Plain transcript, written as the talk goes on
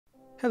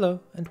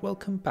Hello and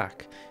welcome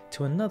back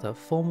to another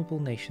Formable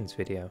Nations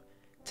video.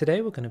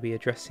 Today we're going to be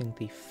addressing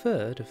the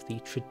third of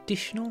the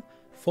traditional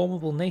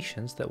formable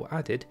nations that were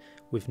added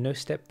with no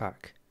step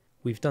back.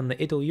 We've done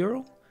the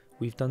Idel-Ural,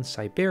 we've done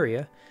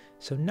Siberia,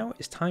 so now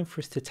it's time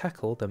for us to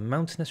tackle the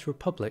Mountainous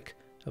Republic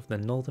of the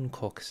Northern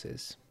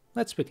Caucasus.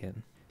 Let's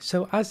begin.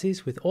 So as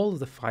is with all of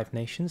the 5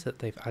 nations that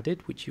they've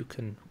added, which you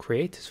can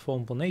create as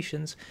formable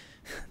nations,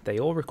 they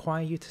all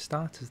require you to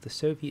start as the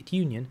Soviet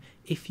Union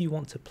if you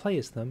want to play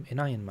as them in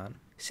Iron Man.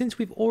 Since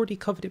we've already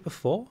covered it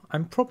before,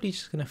 I'm probably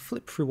just going to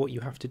flip through what you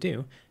have to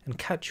do and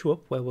catch you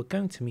up where we're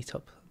going to meet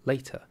up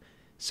later.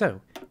 So,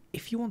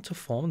 if you want to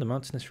form the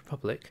Mountainous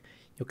Republic,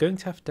 you're going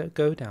to have to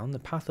go down the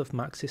path of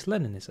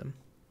Marxist-Leninism,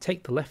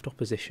 take the left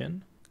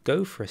opposition,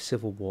 go for a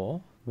civil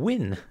war,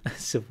 win a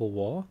civil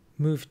war,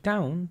 move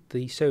down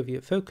the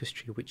Soviet focus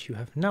tree which you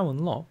have now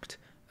unlocked,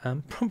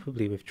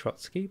 probably with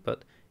Trotsky,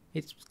 but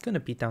it's going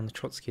to be down the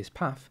Trotskyist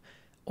path,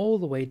 all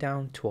the way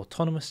down to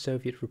autonomous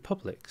Soviet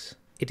republics.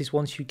 It is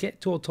once you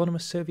get to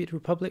autonomous Soviet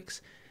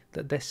republics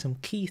that there's some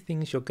key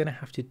things you're going to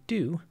have to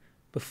do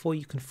before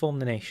you can form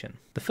the nation.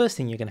 The first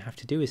thing you're going to have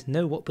to do is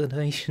know what the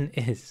nation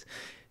is.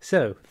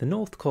 So, the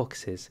North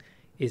Caucasus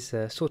is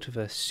a sort of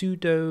a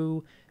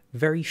pseudo,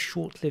 very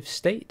short-lived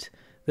state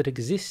that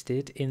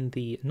existed in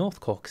the North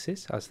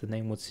Caucasus, as the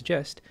name would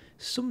suggest,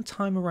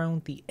 sometime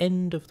around the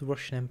end of the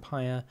Russian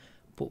Empire,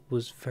 but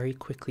was very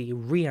quickly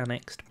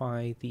re-annexed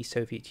by the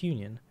Soviet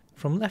Union.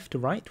 From left to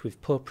right, with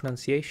poor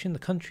pronunciation, the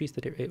countries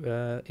that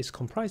it is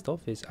comprised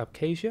of is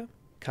Abkhazia,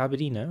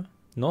 Kabardino,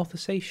 North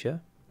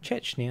Ossetia,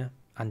 Chechnya,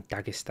 and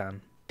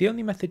Dagestan. The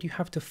only method you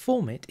have to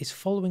form it is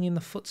following in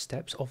the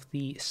footsteps of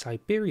the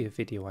Siberia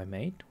video I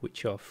made,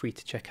 which you're free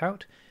to check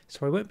out,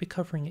 so I won't be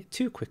covering it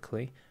too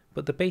quickly,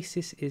 but the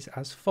basis is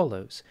as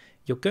follows.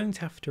 You're going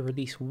to have to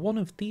release one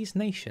of these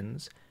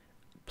nations,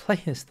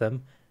 play as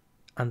them,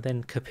 and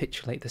then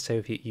capitulate the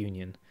Soviet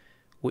Union,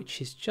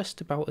 which is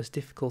just about as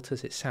difficult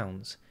as it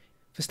sounds.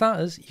 For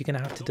starters, you're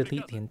going to have to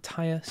delete the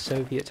entire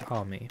Soviet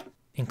army,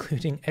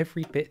 including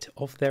every bit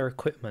of their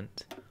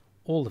equipment,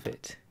 all of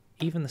it,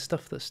 even the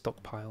stuff that's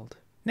stockpiled.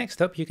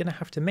 Next up, you're going to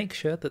have to make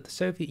sure that the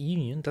Soviet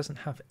Union doesn't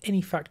have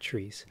any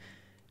factories,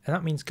 and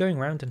that means going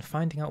around and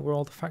finding out where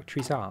all the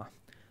factories are.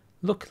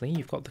 Luckily,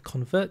 you've got the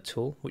convert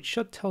tool, which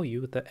should tell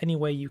you that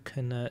anywhere you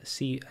can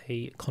see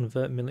a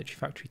convert military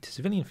factory to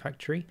civilian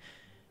factory,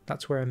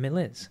 that's where a mill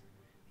is.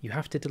 You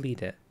have to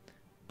delete it.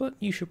 But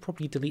you should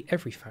probably delete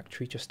every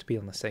factory just to be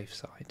on the safe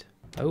side.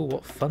 Oh,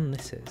 what fun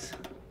this is.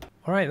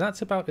 Alright,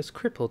 that's about as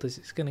crippled as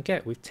it's going to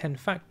get with 10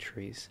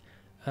 factories.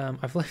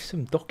 I've left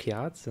some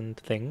dockyards and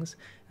things,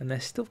 and they're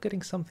still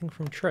getting something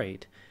from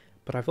trade.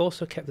 But I've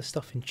also kept the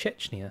stuff in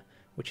Chechnya,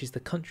 which is the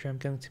country I'm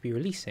going to be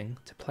releasing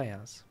to play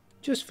as.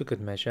 Just for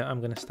good measure, I'm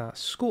going to start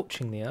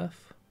scorching the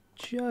earth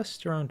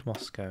just around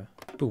Moscow.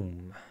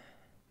 Boom.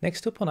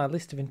 Next up on our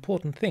list of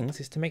important things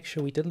is to make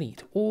sure we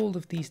delete all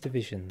of these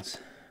divisions.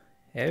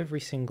 Every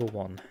single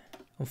one.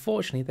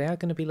 Unfortunately, they are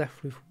going to be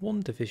left with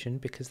one division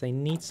because they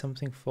need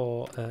something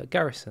for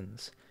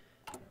garrisons.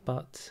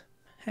 But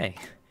hey,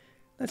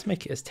 let's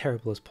make it as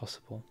terrible as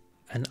possible.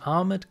 An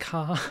armoured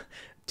car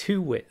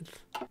to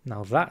width.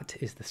 Now that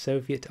is the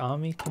Soviet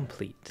army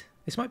complete.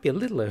 This might be a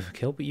little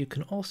overkill, but you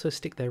can also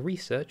stick their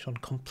research on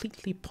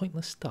completely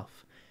pointless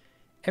stuff.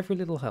 Every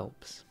little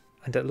helps.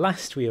 And at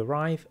last we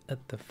arrive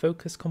at the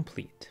focus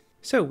complete.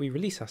 So we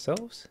release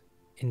ourselves,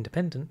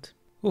 independent.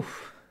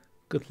 Oof.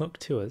 Good luck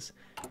to us.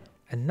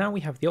 And now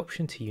we have the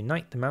option to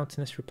unite the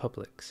Mountainous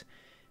Republics.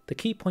 The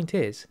key point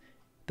is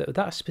that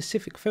that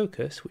specific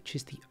focus, which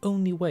is the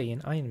only way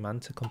in Iron Man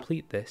to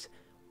complete this,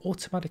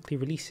 automatically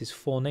releases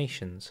 4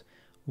 nations.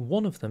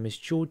 One of them is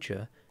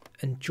Georgia,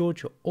 and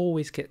Georgia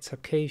always gets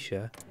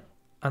Abkhazia,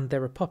 and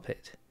they're a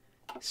puppet.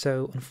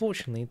 So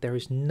unfortunately there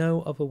is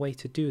no other way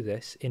to do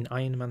this in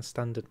Iron Man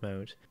standard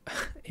mode,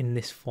 in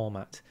this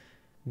format.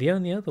 The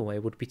only other way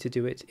would be to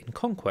do it in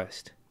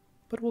Conquest,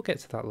 but we'll get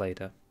to that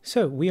later.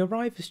 So we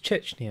arrive as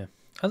Chechnya,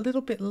 a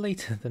little bit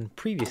later than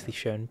previously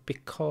shown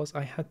because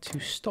I had to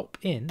stop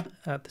in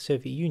at the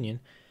Soviet Union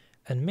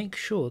and make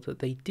sure that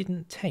they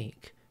didn't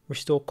take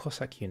Restore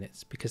Cossack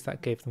units because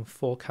that gave them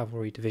 4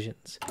 cavalry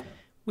divisions.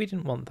 We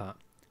didn't want that,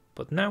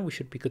 but now we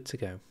should be good to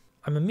go.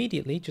 I'm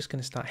immediately just going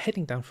to start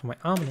heading down for my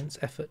armaments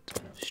effort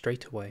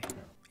straight away.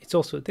 It's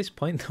also at this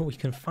point that we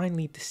can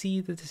finally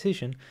see the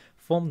decision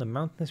form the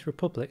Mountainous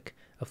Republic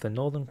of the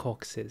Northern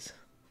Caucasus.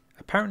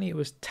 Apparently it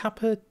was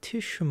Tapar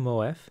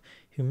Tishomoev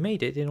who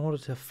made it in order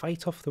to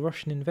fight off the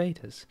Russian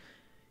invaders.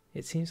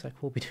 It seems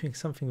like we'll be doing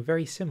something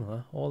very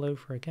similar all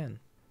over again.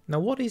 Now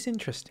what is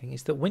interesting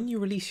is that when you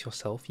release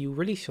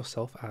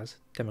yourself as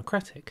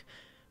democratic,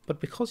 but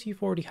because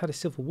you've already had a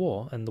civil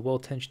war and the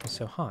world tension is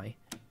so high,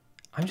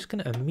 I'm just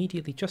going to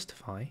immediately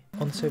justify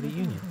on the Soviet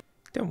Union.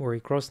 Don't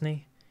worry,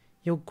 Grozny,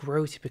 you'll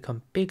grow to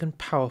become big and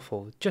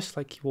powerful just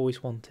like you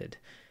always wanted.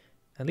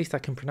 At least I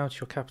can pronounce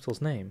your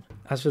capital's name.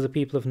 As for the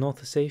people of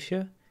North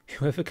Ossetia,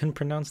 whoever can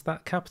pronounce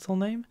that capital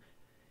name,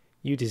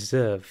 you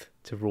deserve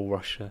to rule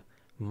Russia.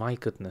 My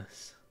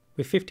goodness.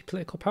 With 50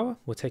 political power,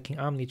 we're taking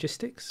armed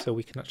logistics so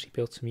we can actually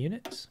build some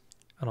units.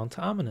 and on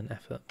to armament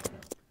effort.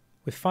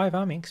 With 5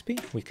 army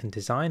XP, we can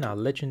design our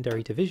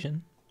legendary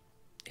division.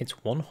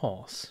 It's 1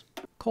 horse,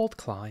 called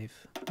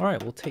Clive.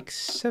 Alright, we'll take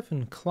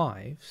 7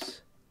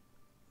 Clives,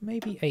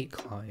 maybe 8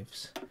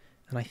 Clives,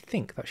 and I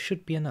think that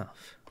should be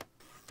enough.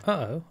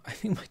 Uh-oh, I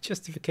think my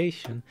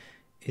justification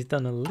is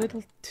done a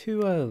little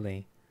too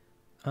early.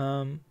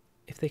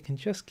 If they can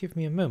just give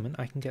me a moment,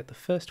 I can get the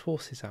first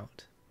horses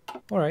out.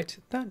 Alright,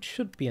 that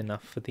should be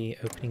enough for the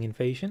opening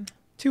invasion.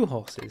 2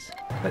 horses,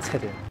 let's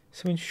head in.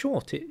 So in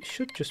short, it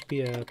should just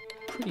be a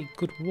pretty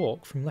good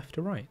walk from left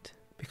to right.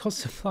 Because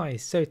supply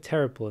is so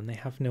terrible and they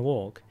have no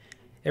org,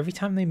 every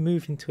time they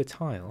move into a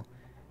tile,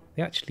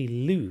 they actually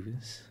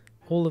lose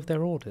all of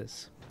their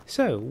orders.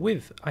 So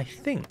with, I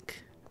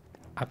think,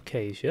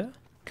 Abkhazia,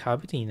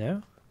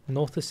 Kabardino,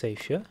 North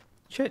Ossetia,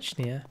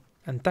 Chechnya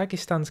and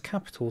Dagestan's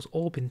capitals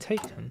all been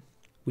taken,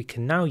 we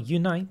can now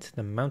unite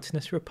the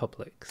Mountainous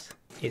Republics.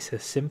 It's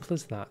as simple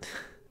as that.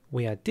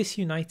 We are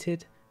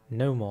disunited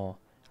no more.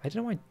 I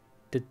don't know why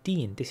the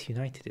D in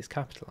disunited is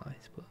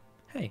capitalised, but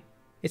hey.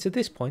 It's at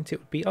this point it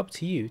would be up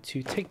to you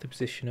to take the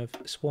position of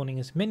spawning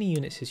as many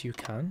units as you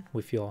can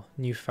with your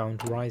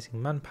newfound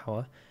rising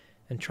manpower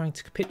and trying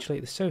to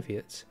capitulate the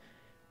Soviets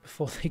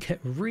before they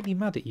get really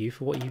mad at you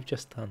for what you've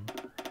just done.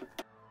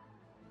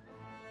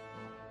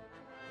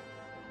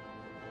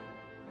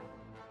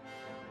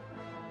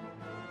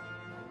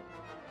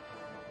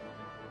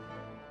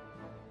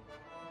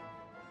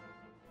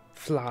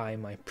 Fly,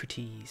 my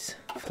pretties,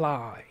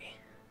 fly.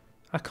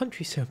 Our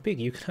country's so big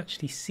you can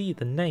actually see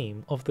the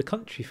name of the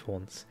country for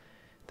once.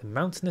 The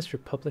Mountainous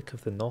Republic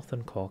of the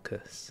Northern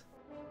Caucasus.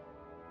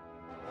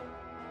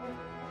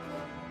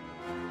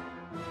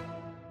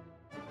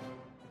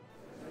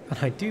 And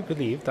I do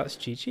believe that's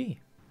GG.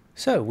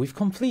 So we've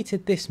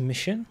completed this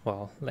mission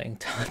while letting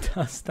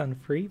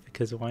Tatarstan free,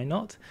 because why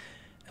not?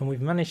 And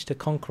we've managed to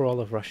conquer all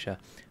of Russia.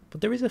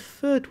 But there is a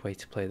third way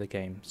to play the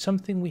game,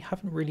 something we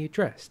haven't really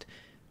addressed.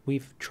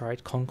 We've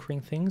tried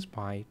conquering things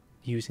by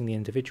using the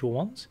individual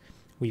ones.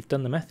 We've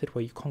done the method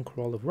where you conquer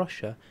all of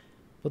Russia,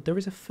 but there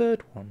is a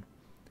third one.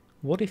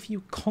 What if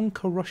you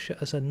conquer Russia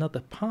as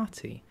another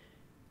party?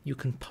 You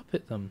can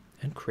puppet them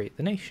and create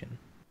the nation.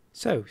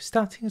 So,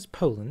 starting as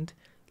Poland,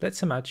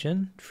 let's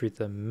imagine, through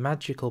the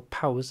magical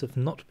powers of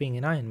not being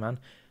an Iron Man,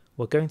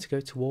 we're going to go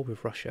to war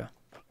with Russia.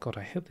 God,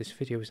 I hope this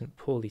video isn't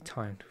poorly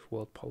timed with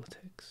world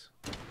politics.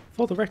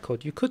 For the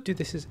record, you could do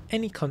this as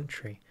any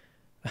country.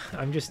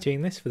 I'm just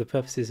doing this for the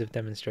purposes of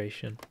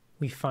demonstration.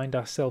 We find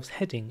ourselves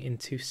heading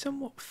into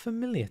somewhat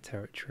familiar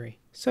territory.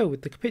 So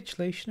with the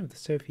capitulation of the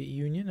Soviet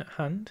Union at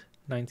hand,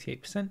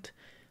 98%,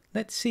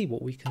 let's see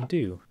what we can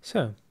do.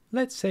 So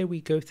let's say we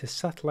go to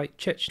satellite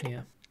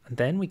Chechnya, and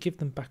then we give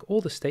them back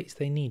all the states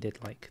they needed,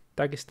 like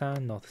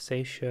Dagestan, North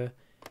Ossetia,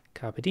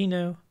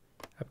 Kabardino,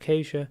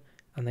 Abkhazia,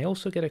 and they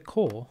also get a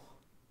core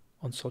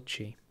on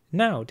Sochi.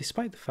 Now,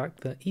 despite the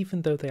fact that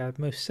even though they are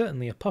most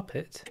certainly a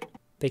puppet,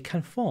 they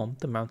can form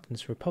the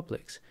Mountainous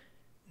Republics.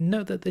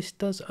 Note that this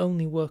does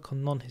only work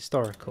on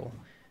non-historical.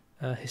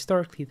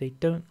 Historically, they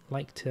don't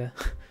like to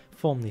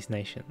form these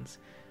nations,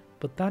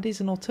 but that is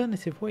an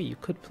alternative way you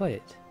could play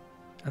it,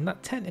 and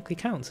that technically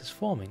counts as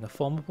forming a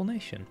formable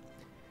nation.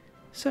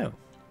 So,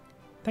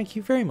 thank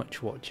you very much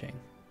for watching.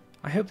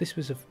 I hope this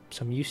was of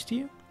some use to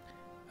you.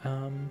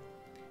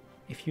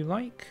 If you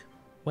like,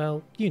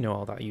 well, you know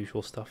all that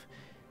usual stuff,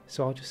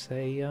 so I'll just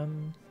say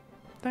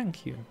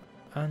thank you,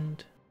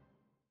 and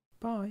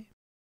bye.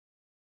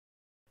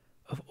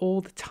 Of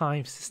all the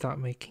times to start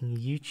making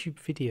YouTube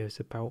videos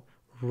about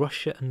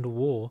Russia and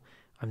war,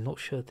 I'm not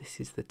sure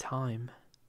this is the time.